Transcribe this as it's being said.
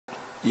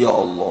Ya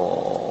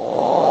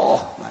Allah,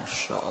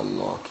 Masya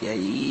Allah,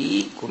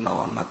 Kiai,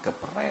 kunaon mah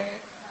keprek.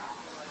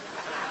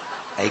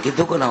 Kayak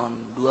gitu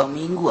kunaon 2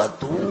 minggu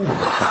atuh.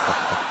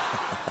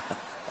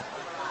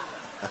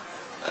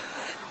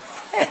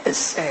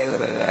 Saya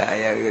urang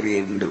hayang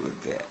rindu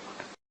teh.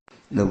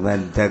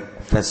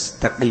 Nubantak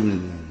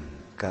fastaqim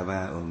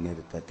kama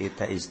umirta,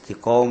 tita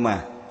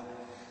istiqomah.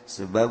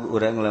 Sebab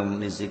urang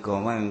lamun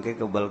istiqomah engke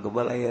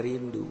kebal-kebal aya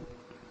rindu.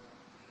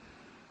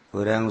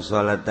 Urang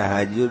sholat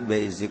tahajud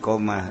bae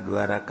istiqomah 2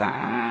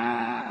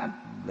 rakaat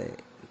bae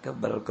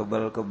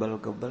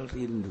kebal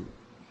rindu.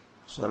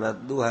 Sholat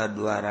duha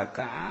 2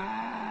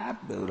 rakaat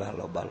bae ulah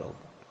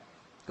loba-loba.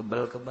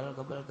 Kebal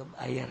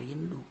aya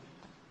rindu.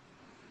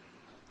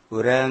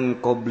 Urang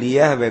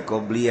qobliyah bae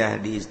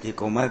qobliyah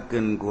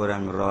diistiqomahkeun ku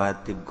urang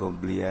rawatib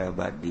qobliyah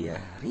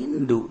badiah.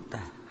 Rindu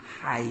tah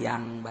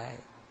hayang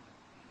bae.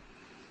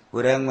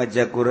 Urang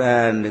maca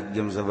Quran deuk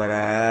jam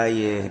sabaraha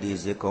ye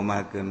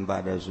diistiqomahkeun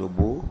pada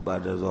subuh,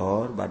 pada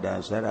zuhur, pada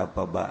asar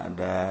apa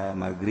ba'da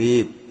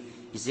maghrib.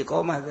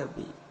 Istiqomah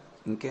tapi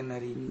engke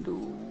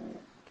rindu.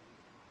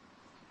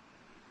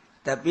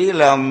 Tapi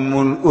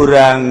lamun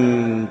urang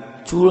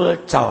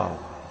culcal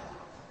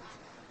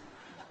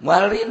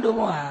moal rindu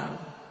moal.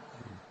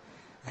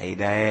 Ai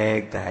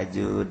daek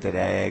tahajud teu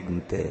daek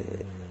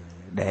henteu.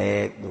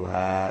 Daek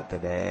duha teu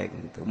daek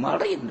henteu. Moal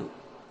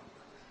rindu.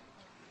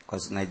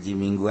 Kos ngaji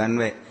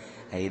mingguan we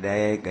ai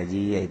daek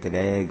ngaji ai teu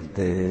daek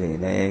henteu,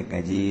 daek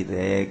ngaji teu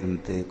daek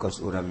henteu, kos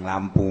urang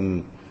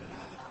Lampung.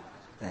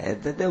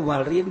 Eta teh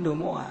moal rindu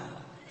moal.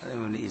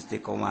 Mun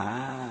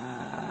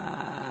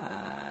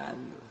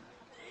istiqomahan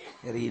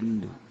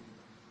rindu.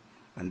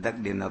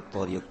 Mentak dina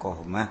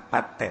thariqah mah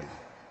paten.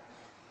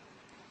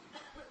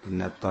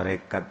 Dina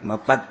tarekat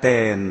mah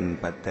paten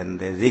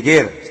teh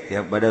zikir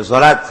setiap pada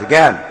salat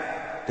sekian.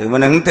 Teu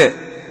meunang henteu.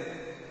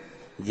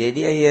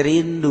 Jadi aya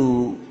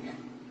rindu.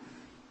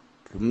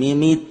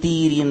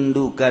 Mimiti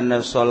rindu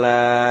kana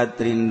salat,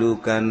 rindu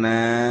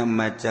kana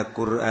maca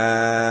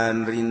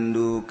Quran,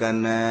 rindu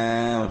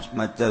kana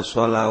maca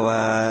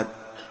sholawat.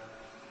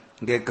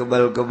 Ge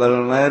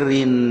kebal-kebal mah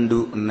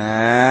rinduna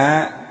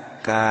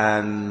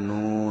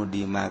kanu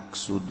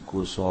dimaksud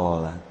ku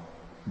salat,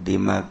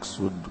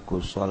 dimaksud ku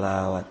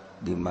sholawat,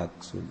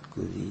 dimaksud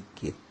ku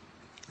zikir.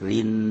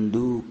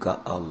 Rindu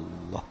ka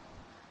Allah.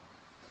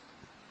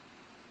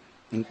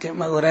 Engke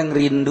mah urang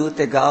rindu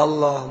teh ka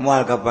Allah,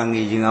 moal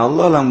kapanggih jeung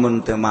Allah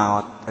lamun teu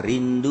maot,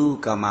 rindu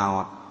ka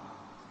maot.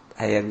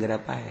 Hayang geura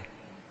pae.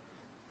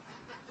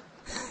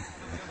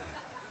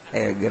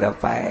 Hayang geura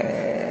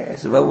pae.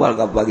 Sebab moal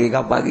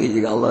kapanggih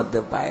jeung Allah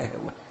teu pae.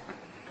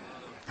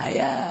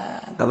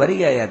 Hayang kabari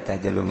ge aya teh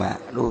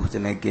jelema. Duh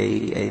cenah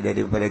kiai ai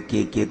daripada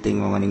kieu-kieu ting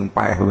mending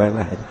pae bae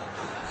lah.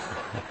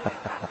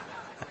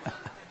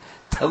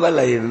 Tah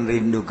lain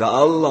rindu ka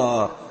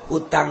Allah,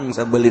 utang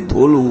sabelit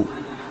hulu.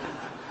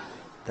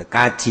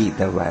 Tekaci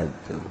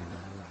terbantu.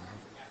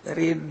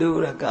 Rindu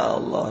lah ka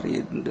Allah,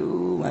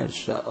 rindu,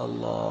 Masya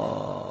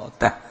Allah.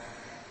 Tah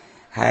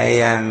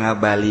hayang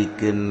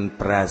ngabalikeun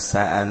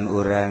perasaan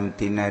urang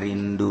tina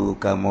rindu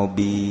ka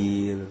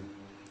mobil,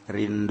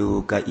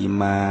 rindu ka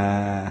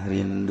imah,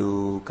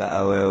 rindu ka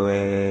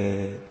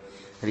awewe,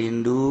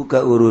 rindu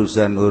ka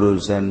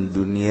urusan-urusan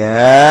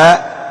dunia.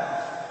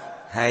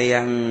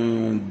 Hayang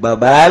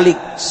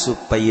babalik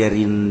supaya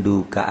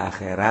rindu ka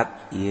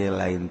akhirat, ieu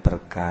lain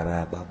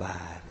perkara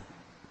babari.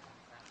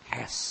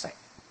 Hese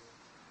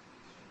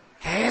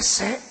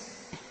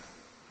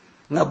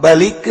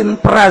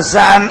ngabalikeun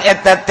perasaan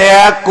eta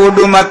teh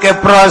kudu make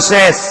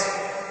proses.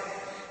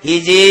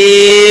 Hiji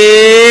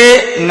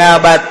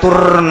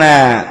ngabaturna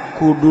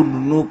kudu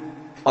nu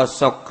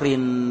osok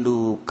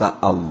rindu ka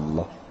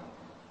Allah.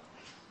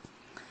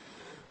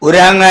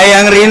 Urang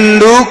hayang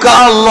rindu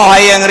ka Allah,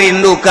 hayang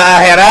rindu ka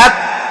akhirat,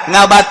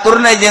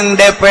 ngabaturna jeung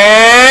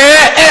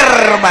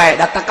DPR bae,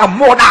 data ka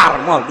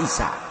modal moal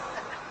bisa.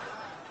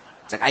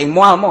 Cek aing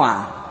moal.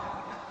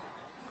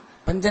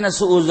 Pancena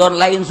suuzon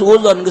lain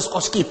suuzon geus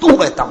kos kitu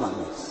bae eta mah.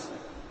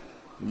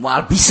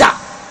 Moal bisa.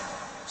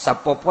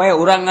 Sapopoe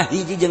urang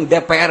ngahiji jeung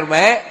DPR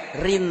bae,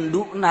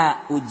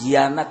 rinduna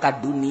ujianna ka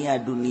dunia.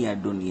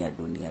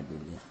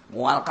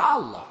 Moal ka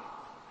Allah.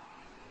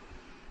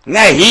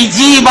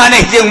 Ngahiji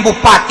maneh jeung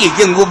bupati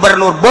jeung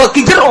gubernur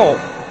beuki jero.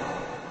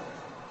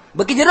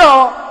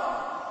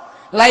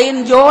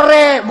 Lain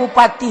jore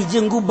bupati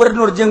jeung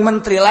gubernur jeung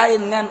menteri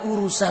lain ngan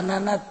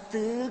urusanana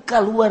teu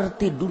kaluar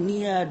ti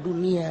dunia.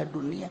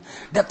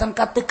 Datang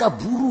ka teu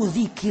kaburu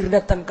zikir,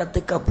 datang ka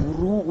teu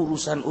kaburu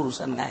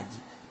urusan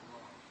ngaji.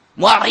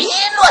 Moal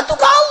rindu atuh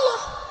ka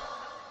Allah.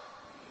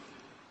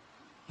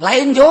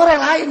 Lain jore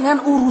lain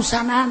ngan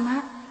urusanana.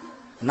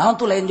 Naon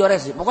tuh lain jore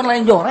sih? Pokona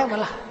lain jore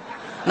lah.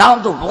 Naon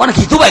tuh? Pokona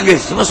kitu bae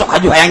geus. Sok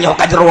aju hayang nyaho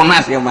ka jero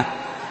nas ya mah.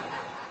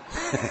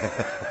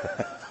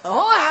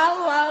 Oh,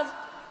 halal.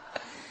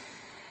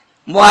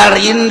 Moal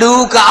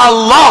rindu ka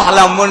Allah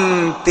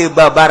lamun teu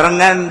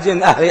babarengan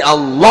jeung ahli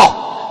Allah.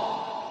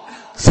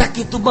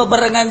 Sakitu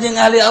babarengan jeung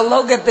ahli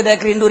Allah ge teu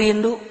daek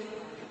rindu-rindu.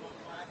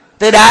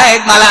 Teu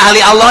daek malah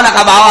ahli Allah na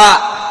kabawa.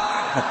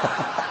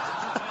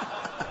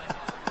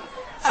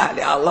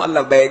 ahli Allah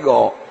lah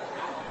bego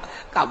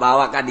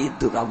kabawa kan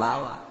itu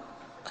kabawa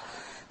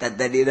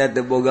tadi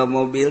teu boga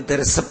mobil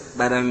tersep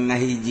barang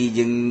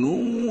ngahiji jeung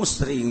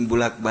sering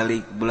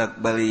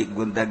bulak-balik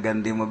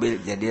gonta-ganti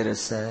mobil jadi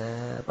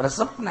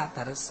resepna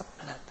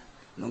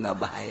nu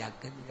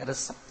ngabahayakeun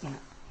resepna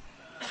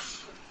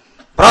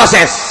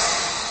proses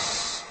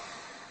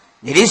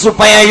jadi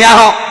supaya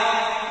nyaho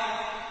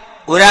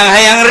urang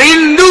hayang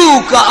rindu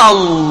ka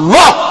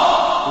Allah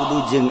kudu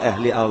jeung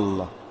ahli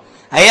Allah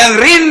hayang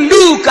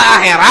rindu ka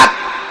akhirat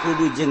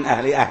kudu jeung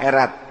ahli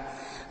akhirat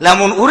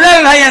lamun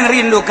urang hayang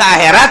rindu ka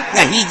akhirat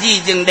ngahiji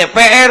jeung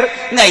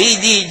DPR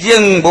ngahiji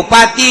jeung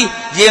bupati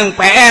jeung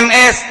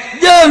PNS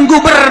jeung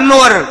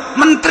gubernur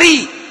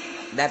menteri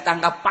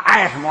datang ka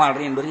paeh moal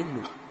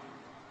rindu-rindu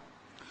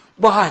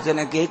bah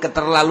cenah kieu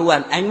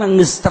keterlaluan aing mah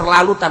geus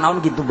terlalu tanaon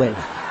kitu bae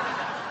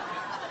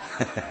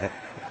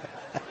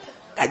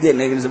kajian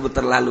yang disebut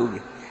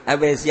terlalu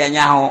abe sia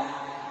nyaho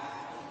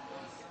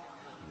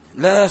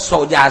le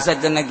sok jasa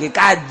cenah kieu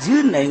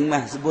kajeun aing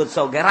mah sebut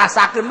sok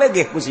rasakeun bae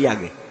ge ku sia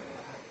ge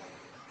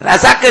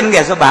rasakeun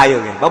ge sabahayu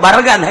ge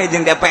babarengan hayu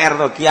jeung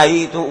DPR tuh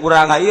kiai itu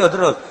urang ayo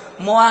terus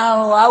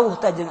moal wauh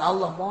ta jeung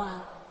Allah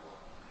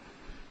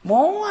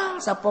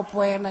moal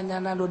sapopoena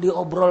nyana nu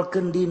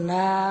diobrolkeun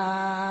dina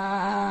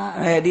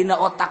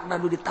otakna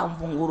nu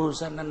ditampung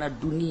urusanna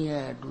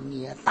dunia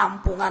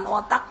tampungan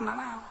otakna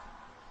naon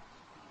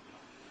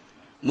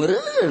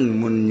meureun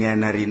mun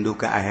nyana rindu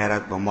ka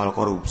akhirat moal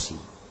korupsi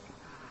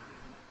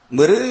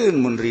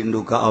meureun mun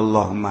rindu ka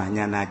Allah mah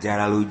nyana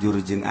jara lujur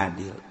jeung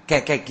adil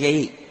keke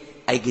kiai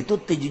ai kitu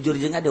teu jujur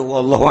jeung adil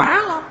wallahu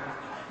alam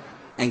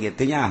engge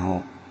teu nyaho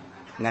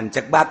ngan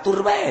cek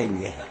batur bae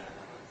engge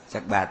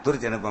cek batur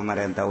cenah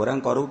pamarentah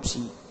urang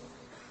korupsi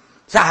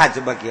saha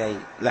coba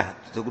kiai lah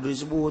teu kudu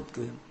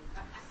disebutkeun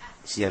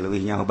sia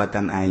leuwih nyaho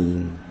batan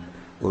aing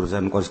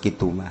urusan kos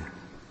kitu mah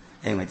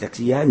mah cek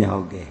sia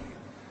nyaho ge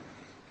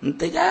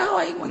henteu nyaho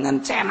aing mah ngan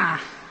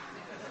cenah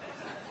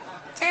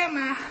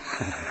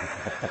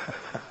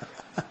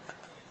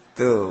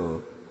tuh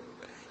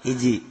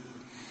hiji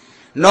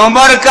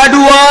nomor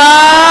kedua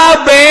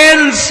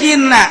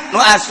bensina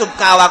nu asup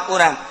ka awak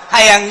urang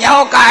hayang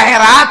nyaho ka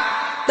akhirat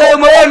teu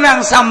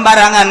meunang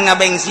sambarangan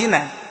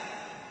ngabengsina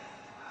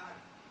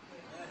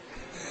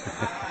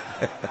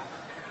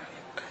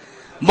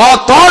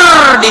motor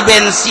di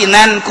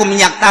bensinan ku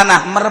minyak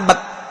tanah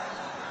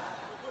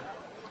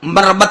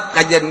merebet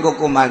kajian ku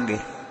kumage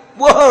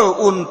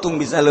wow untung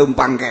bisa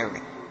leumpang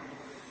kene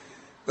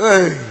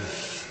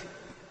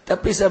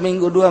tapi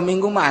seminggu 2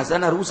 minggu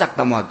masana rusak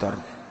ta motor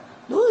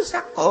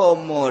rusak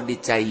komo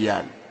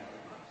dicaian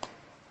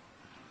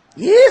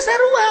ye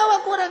sarua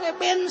awak urang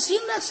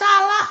bensinna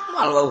salah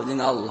moal wauh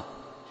jeung Allah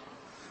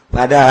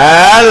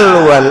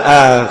padahal wal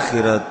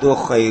akhiratu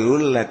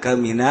khairul laka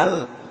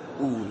minal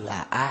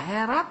ula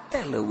akhirat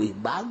teh leuwih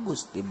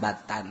bagus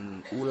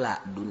tibatan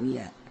ula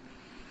dunia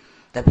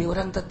tapi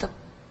orang tetap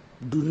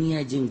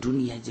dunia jeung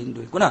dunia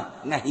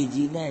kunaon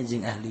ngahijina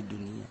jeung ahli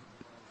dunia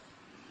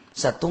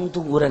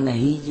satungtung urang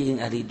ngahiji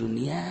jeung ahli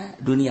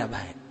dunia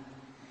bae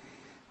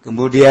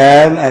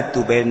kemudian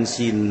atuh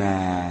bensinna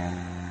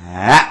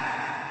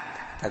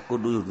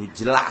kudu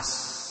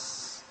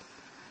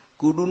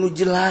nu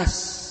jelas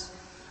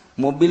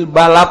mobil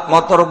balap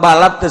motor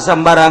balap teu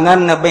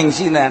sambarangan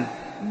ngabensinan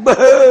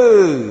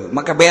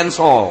maka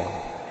bensol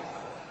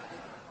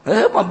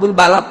mobil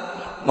balap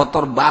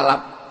motor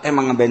balap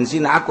emang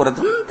ngabensin akurat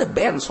teu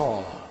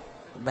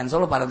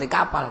bensol parati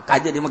kapal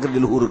kaja di mah keur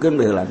diluhurkeun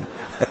baheula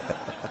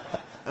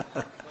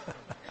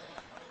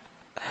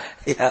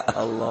ya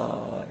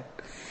Allah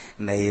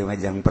nah ieu mah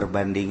jang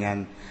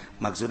perbandingan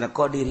maksudnya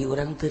kok diri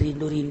orang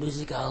terindu-rindu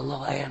sih ke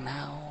Allah aya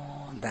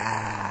naon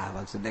dah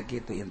maksudnya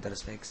gitu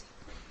introspeksi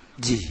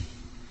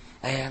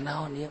aya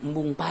naon ya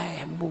embung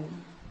paeh embung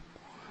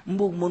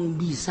mun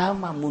bisa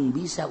mah mun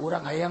bisa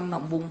urang hayang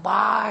embung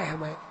paeh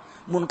bae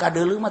mun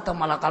kadeuleu mah teh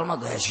malakal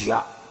mah geus sia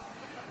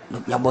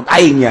nyabot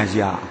aing nya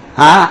sia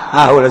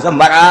ulah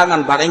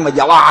sembarangan paling mah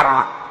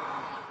jawara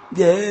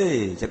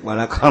ye cek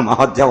malakal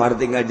maot jawara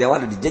tinggal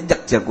jawara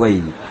dijejek cek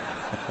we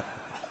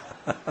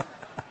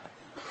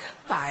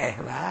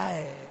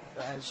baik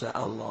Masya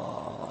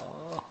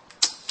Allah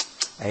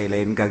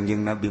lain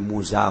Kangjeng Nabi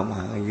Musa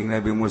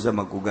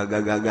mah ku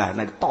gagah-gagah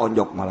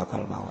ditonjok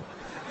malakal maut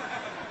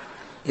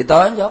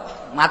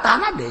ditonjok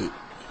matana deui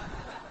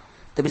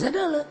teu bisa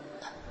deuleu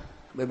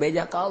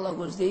bebeja ka Allah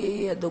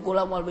Gusti atuh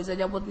kula moal bisa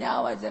nyabut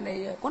nyawa cenah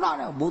ieu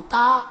kunaon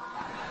buta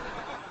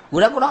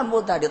kunaon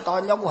buta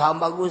ditonjok ku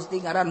hamba Gusti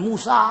ngaran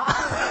Musa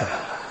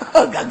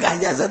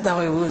gagahnya satah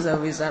Musa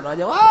bisa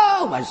nonjok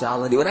wow Masya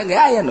Allah di urang ge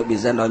aya nu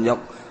bisa nonjok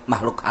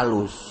makhluk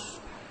halus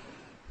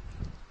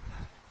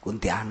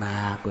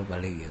kuntilanak we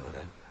balik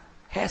urang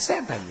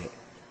hese tadi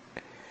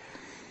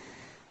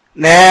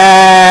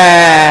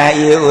nah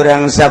ieu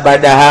urang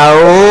sabada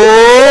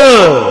haul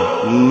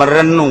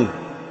merenung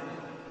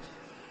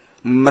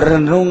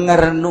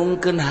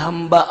ngarenungkeun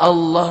hamba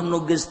Allah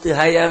nu geus teu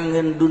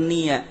hayangeun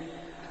dunia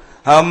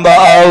hamba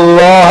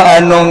Allah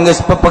anu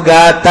geus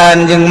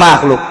pepegatan jeung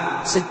makhluk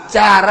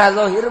secara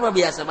zahir mah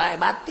biasa bae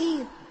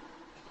batin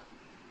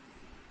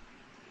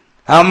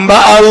hamba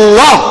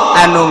Allah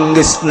anu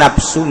geus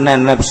nafsuna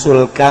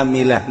nafsul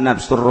kamilah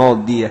nafsul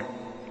radiyah,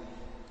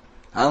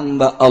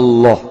 hamba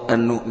Allah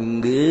anu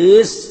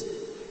geus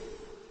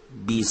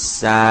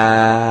bisa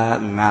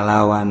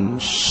ngalawan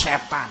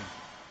setan,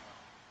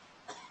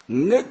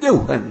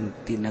 ngejauhan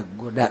tina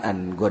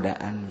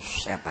godaan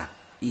setan.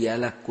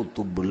 Ialah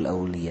kutubul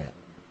aulia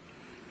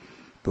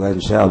Tuhan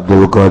Syekh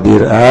Abdul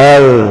Qadir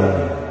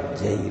Al-Jailani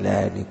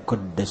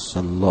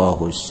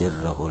qaddasallahu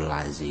sirrahul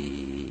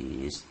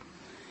aziz.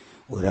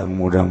 Urang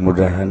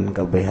mudah-mudahan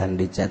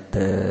kabehan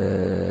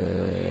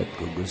dicatet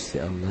ku Gusti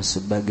Allah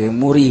sebagai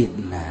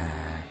muridna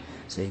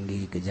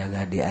sehingga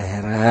kejaga di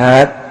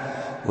akhirat.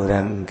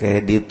 Urang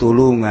ke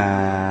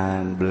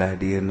ditulungan belah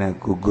dina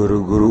ku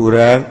guru-guru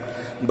urang,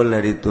 belah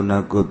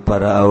ditunakut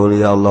para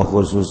aulia Allah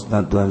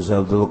khususna Tuhan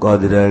Syekh Abdul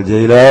Qadir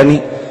Al-Jailani,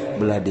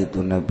 belah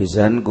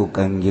ditunapisan ku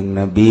Kangjeng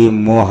Nabi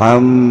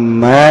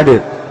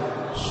Muhammad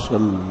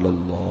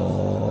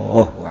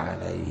sallallahu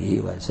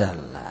alaihi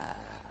wasallam.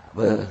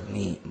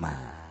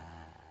 Nikmat